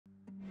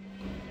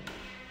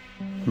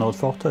Når et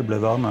fartøy blir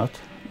vernet,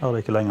 er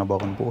det ikke lenger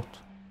bare en båt.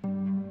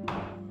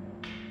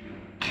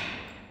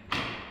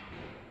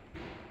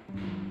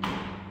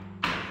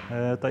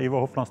 Jeg heter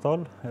Ivar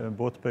Hoflandsdal,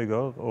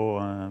 båtbygger og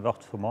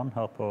vertsformann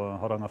her på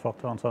Hardanger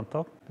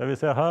Fartøyvernsenter. Det vi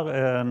ser her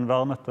er en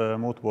vernet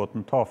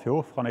motorbåten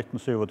Tafjord fra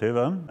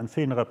 1927. En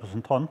fin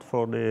representant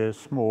for de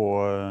små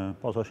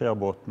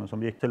passasjerbåtene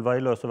som gikk til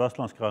veiløse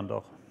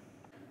vestlandsgrender.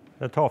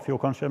 Det Tafjord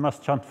kanskje er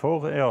mest kjent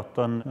for er at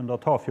den under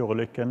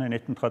Tafjord-ulykken i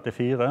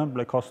 1934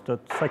 ble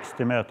kastet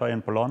 60 meter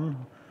inn på land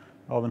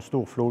av en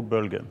stor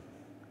flodbølge.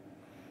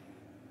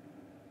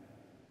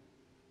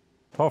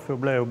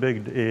 Tafjord ble jo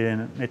bygd i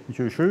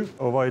 1927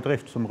 og var i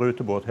drift som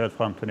rutebåt helt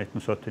frem til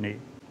 1979.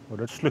 Og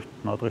det er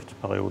slutten av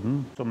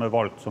driftsperioden som er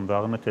valgt som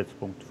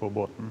vernetidspunkt for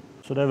båten.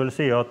 Så det vil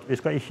si at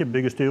vi skal ikke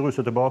bygge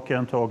styrhuset tilbake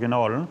igjen til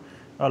originalen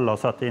eller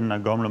sette inn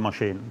den gamle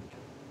maskinen.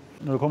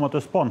 Når det kommer til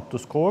spant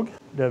og skrog,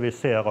 det vi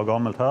ser av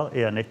gammelt her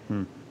er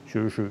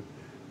 1927.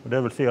 Og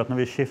det vil si at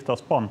når vi skifter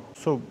spant,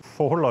 så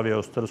forholder vi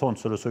oss til det sånn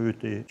som det så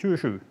ut i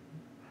 27.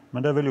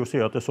 Men det vil jo si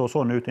at det så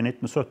sånn ut i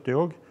 1970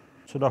 også,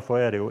 så derfor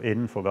er det jo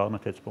innenfor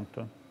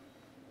vernetidspunktet.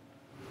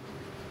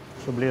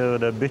 Så blir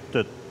det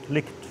byttet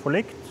likt for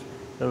likt.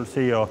 Det vil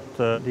si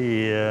at de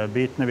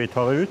bitene vi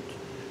tar ut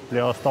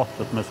blir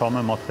erstattet med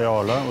samme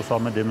materiale og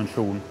samme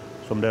dimensjon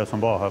som det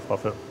som var her fra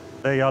før.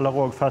 Det gjelder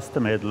også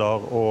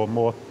festemidler og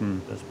måten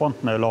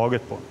spantene er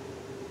laget på.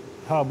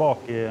 Her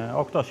bak i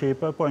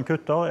akterskipet på en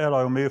kutter er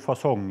det jo mye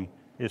fasong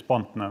i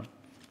spantene.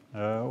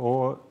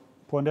 Og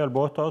på en del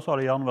båter så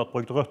har det gjerne vært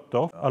brukt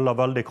røtter eller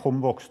veldig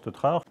krumvokste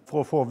trær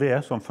for å få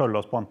ved som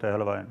følger spantet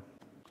hele veien.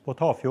 På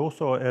Tafjord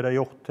så er det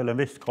gjort til en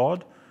viss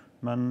grad,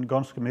 men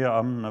ganske mye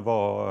av emnene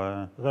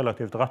var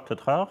relativt rette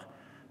trær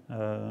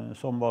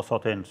som var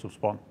satt inn som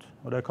spant.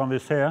 Og det kan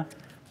vi se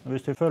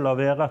hvis vi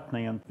følger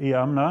vedretningen i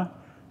emnet.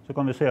 Så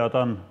kan vi se at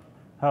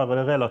her er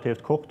det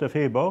relativt korte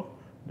fiber.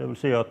 Det vil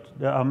si at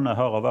det emnet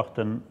her har vært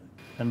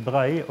en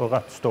brei og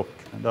rett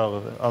stokk der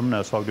emnet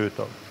er sagd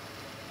ut av.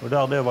 Og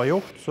der det var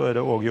gjort, så er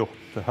det også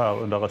gjort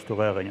her under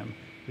restaureringen.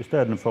 I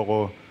stedet for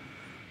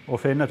å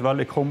finne et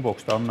veldig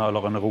krumvokst emne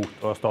eller en rot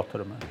og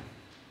erstatte det med.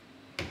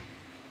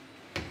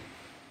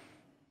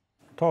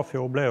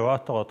 Tafjord ble jo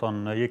etter at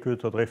han gikk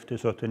ut av drift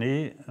i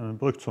 79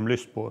 brukt som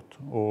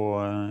lystbåt.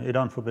 Og i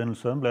den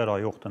forbindelse ble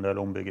det gjort en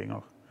del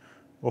ombygginger.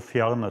 Og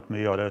fjernet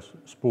mye av de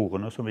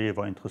sporene som vi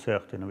var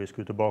interessert i når vi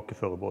skulle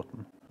tilbakeføre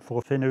båten. For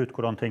å finne ut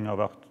hvordan ting har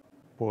vært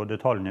på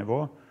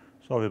detaljnivå,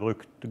 så har vi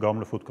brukt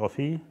gamle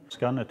fotografi,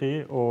 skannet de,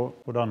 og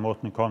på den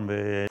måten kan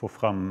vi få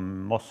frem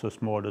masse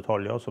små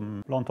detaljer, som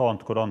blant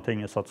annet hvordan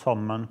ting er satt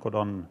sammen,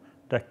 hvordan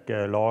dekket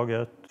er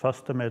laget,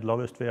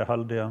 festemidler hvis vi er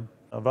heldige.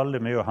 Det er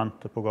veldig mye å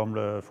hente på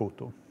gamle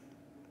foto.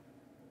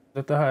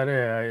 Dette her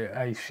er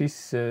en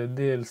skisse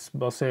dels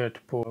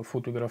basert på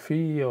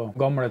fotografi og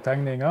gamle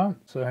tegninger,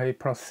 så jeg har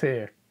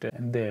plassert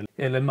en del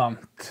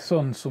element,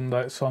 sånn som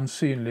de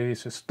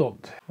sannsynligvis er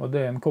stått. Og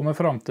det en kommer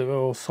frem til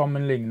ved å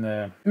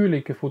sammenligne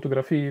ulike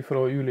fotografi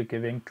fra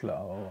ulike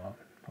vinkler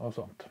og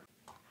sånt.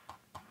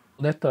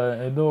 Dette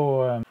er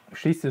da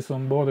skisse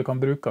som både kan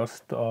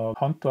brukes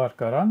av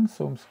håndverkeren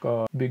som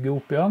skal bygge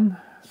opp igjen,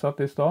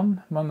 satt i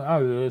stand, men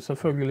også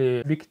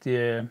selvfølgelig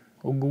viktige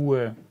og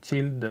gode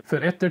kilder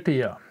for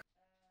ettertida.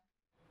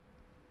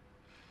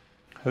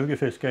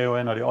 Haugefisk er jo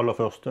en av de aller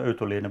første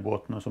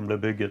autolinebåtene som ble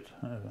bygget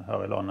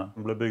her i landet.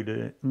 Den ble bygd i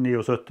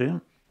 79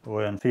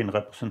 og er en fin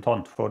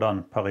representant for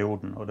den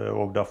perioden, og det er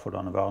også derfor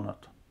den er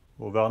vernet.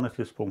 Og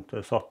vernetidspunktet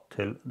er satt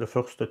til det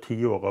første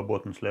 10 året av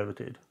båtens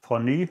levetid.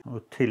 Fra ny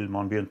og til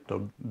man begynte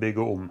å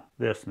bygge om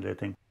vesentlige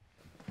ting.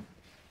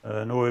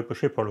 Nå er vi på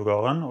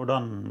skipyardlugaren, og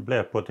den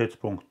ble på et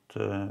tidspunkt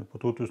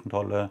på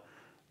 2000-tallet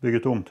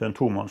bygget om til en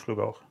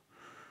tomannslugar.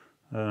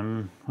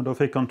 Da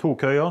fikk han 2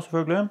 køyer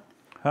selvfølgelig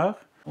her,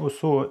 og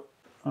så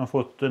har han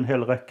fått en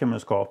hel rekke med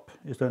skap,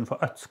 i stedet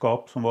for ett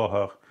skap som var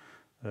her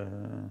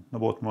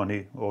når båten var ny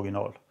og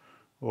original.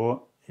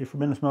 Og i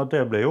forbindelse med at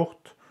det ble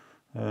gjort,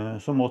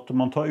 så måtte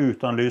man ta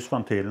ut den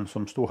lysventilen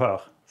som sto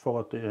her,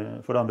 for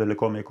den ville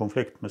komme i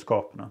konflikt med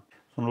skapene.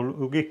 Så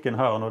logikken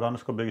her, når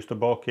denne skal bygges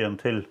tilbake igjen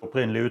til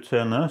opprinnelig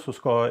utseende, så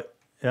skal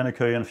ene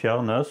køyen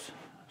fjernes,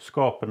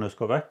 skapene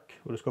skal vekk,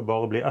 og det skal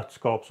bare bli ett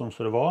skap som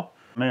det var,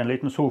 med en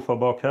liten sofa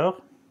bak her,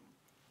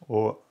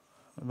 og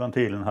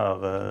ventilen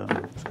her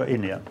skal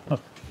inn igjen.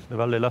 Det er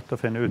veldig lett å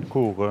finne ut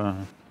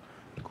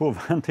hvor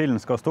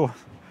ventilen skal stå,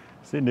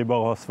 siden de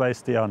bare har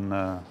sveist igjen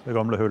det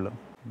gamle hullet.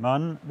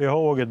 Men vi har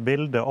også et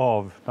bilde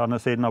av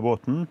denne siden av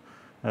båten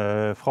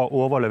fra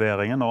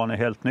overleveringen når han er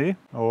helt ny.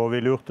 Og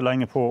vi lurte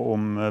lenge på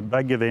om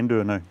begge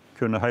vinduene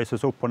kunne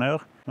heises opp og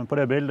ned. Men på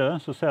det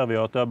bildet så ser vi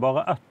at det er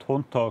bare ett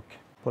håndtak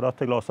på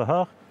dette glasset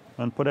her.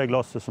 Men på det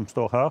glasset som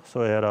står her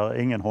så er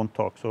det ingen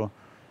håndtak. Så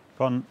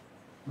kan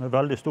med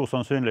veldig stor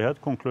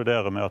sannsynlighet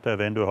konkludere med at det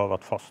vinduet har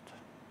vært fast.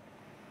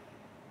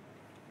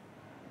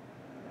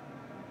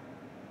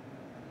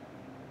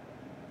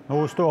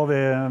 Nå står vi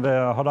ved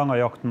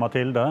Hardangerjakten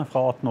Mathilde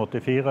fra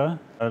 1884.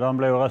 Den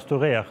ble jo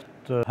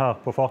restaurert her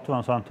på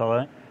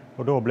Fartøyvernsenteret,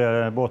 og da ble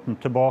båten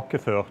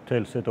tilbakeført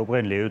til sitt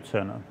opprinnelige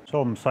utseende,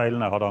 som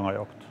seilende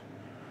Hardangerjakt.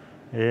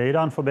 I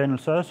den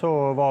forbindelse så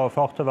var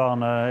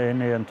fartøyvernet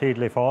inne i en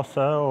tidlig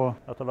fase,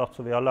 og etter hvert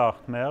som vi har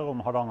lært mer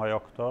om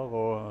hardangerjakter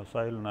og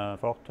seilende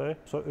fartøy,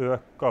 så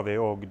øker vi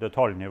også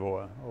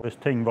detaljnivået. Og hvis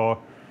ting var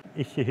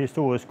ikke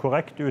historisk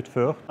korrekt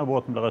utført når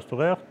båten ble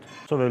restaurert,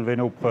 så vil vi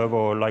nå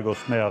prøve å legge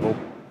oss mer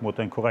opp mot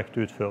en korrekt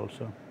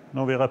utførelse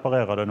når vi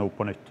reparerer det nå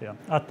på nytt igjen.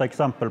 Et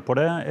eksempel på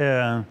det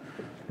er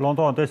blant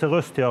annet disse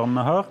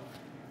rustjernene her.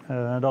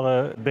 Der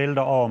er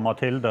bilder av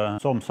Mathilde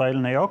som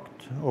seilende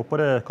jakt, og på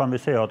det kan vi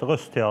se at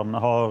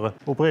rustjernene har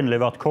opprinnelig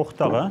vært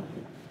kortere.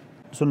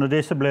 Så når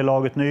disse blir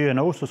laget nye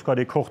nå, så skal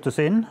de kortes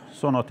inn,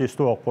 sånn at de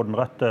står på den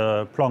rette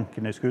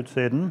planken i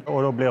skudsiden,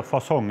 og da blir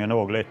fasongen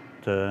også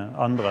litt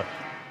endret.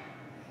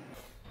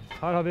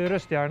 Her har vi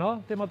rustjerna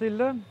til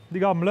Mathilde,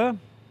 de gamle.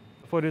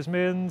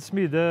 Forhismen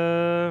smide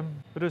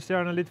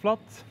rustjernet litt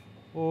flatt,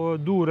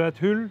 og dore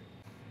et hull.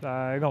 Det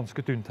er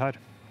ganske tynt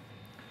her.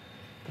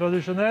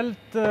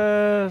 Tradisjonelt,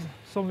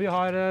 som vi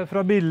har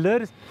fra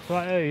bilder, så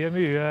er øyet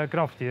mye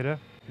kraftigere.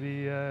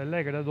 Vi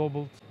legger det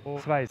dobbelt og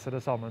sveiser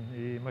det sammen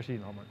i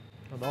maskinhammeren.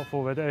 Og da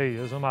får vi et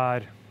øye som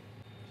er,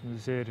 som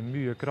du ser,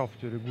 mye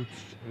kraftigere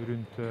gods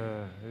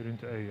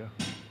rundt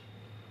øyet.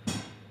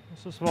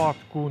 Og så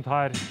svakt kont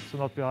her,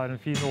 sånn at vi har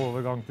en fin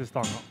overgang til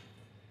stanga.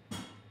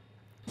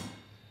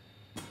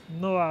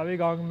 Nå er vi i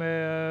gang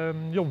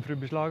med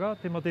jomfrubeslaget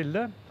til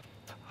Mathilde.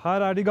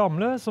 Her er de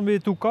gamle som vi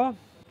tok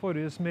av.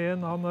 Forrige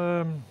smeden,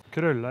 han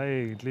krølla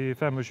egentlig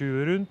 25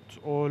 rundt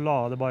og la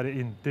det bare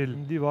inntil.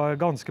 De var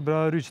ganske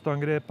bra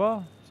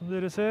rustangrepet, som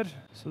dere ser,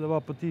 så det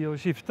var på tide å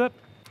skifte.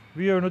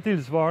 Vi gjør noe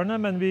tilsvarende,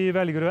 men vi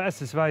velger å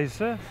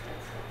S-sveise.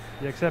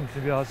 De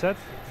eksemplene vi har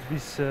sett,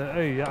 hvis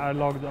øyet er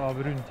lagd av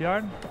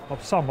rundjern, av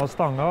samme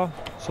stanga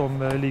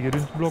som ligger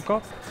rundt blokka,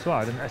 så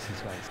er det en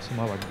S-sveis som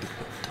har vært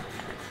brukt.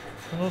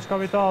 Nå skal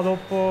vi ta det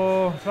opp på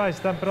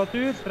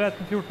sveistemperatur,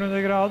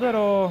 1300-1400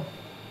 grader, og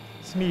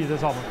smide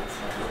sammen.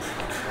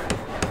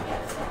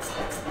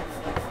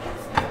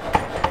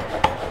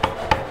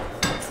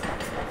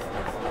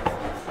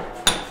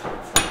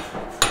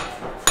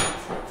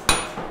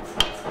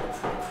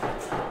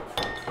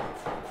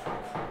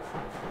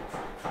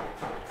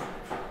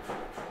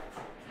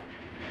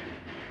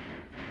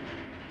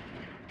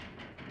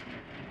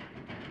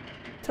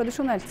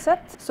 Tradisjonelt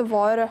sett så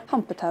var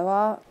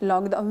hampetaua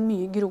lagd av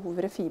mye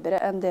grovere fibre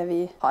enn det vi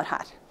har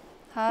her.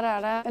 Her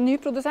er det en ny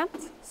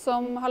produsent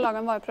som har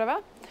laget en vareprøve.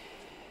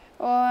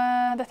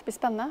 Og dette blir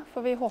spennende,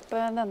 for vi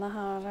håper denne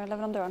her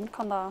leverandøren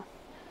kan da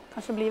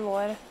kanskje bli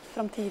vår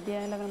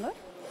framtidige leverandør.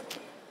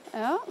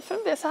 Ja,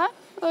 følg det seg her.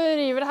 Og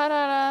river her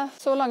er det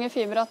så lange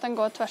fibre at den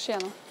går tvers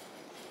igjennom.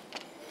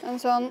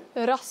 En sånn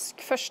rask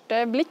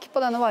første blikk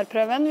på denne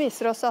vareprøven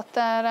viser oss at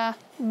det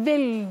er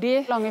veldig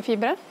lange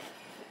fibre.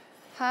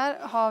 Her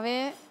har vi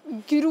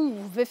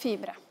grove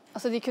fibre.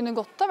 Altså de kunne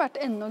godt ha vært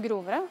enda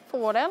grovere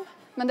for vår del,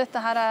 men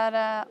dette her er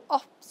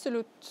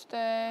absolutt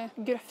det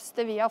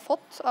grøvste vi har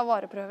fått av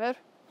vareprøver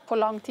på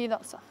lang tid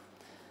altså.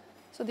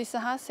 Så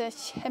disse her ser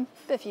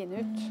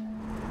kjempefine ut.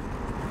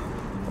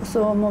 Og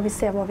så må vi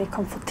se hva vi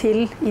kan få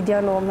til i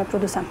dialog med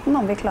produsenten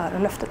om vi klarer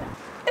å løfte det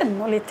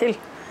enda litt til.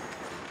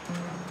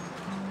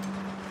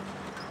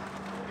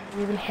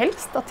 Vi vil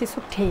helst at de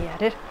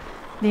sorterer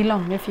de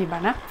lange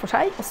fiberne for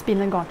seg og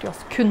spinner garn til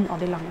oss kun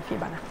av de lange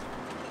fiberne.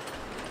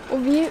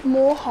 Og vi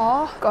må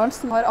ha garn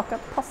som har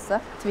akkurat passe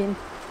tvinn.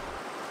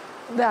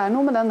 Det er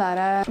noe med den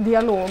der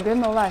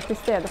dialogen med å være til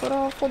stede for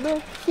å få det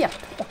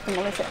helt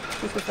optimalisert,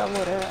 hvis det er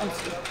våre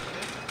ønsker.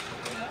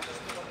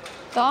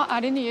 Da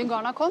er de nye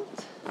garna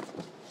kommet,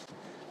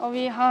 og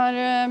vi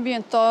har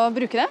begynt å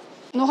bruke det.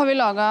 Nå har vi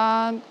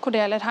laget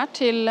kordeler her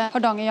til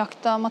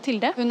hardangerjakta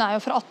Mathilde. Hun er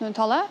jo fra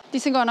 1800-tallet.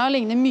 Disse garna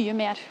ligner mye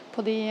mer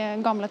på de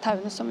gamle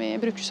tauene som vi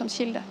bruker som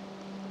kilde.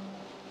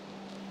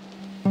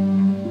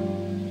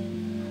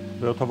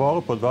 Ved å ta vare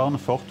på et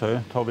vernet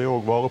fartøy tar vi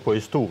også vare på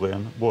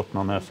historien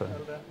båten har med seg.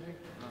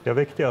 Det er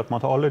viktig at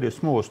man tar alle de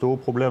små og store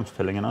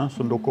problemstillingene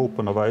som dukker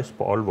opp underveis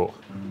på alvor,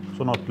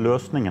 sånn at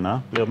løsningene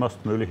blir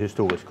mest mulig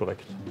historisk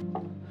korrekt.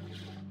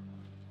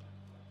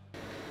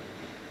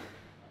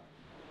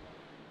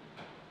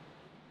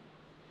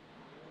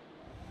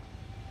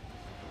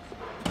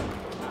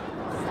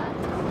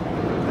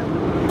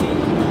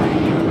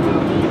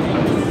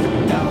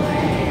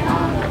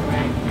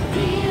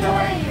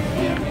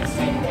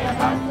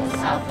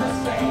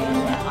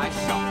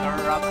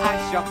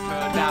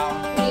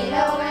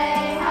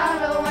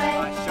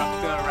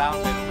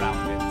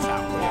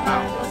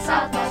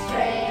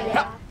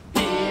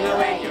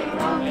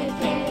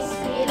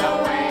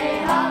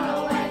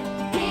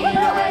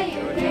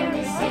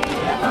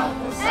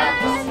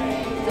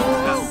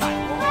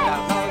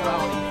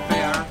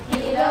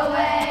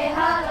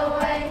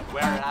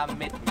 Where I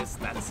met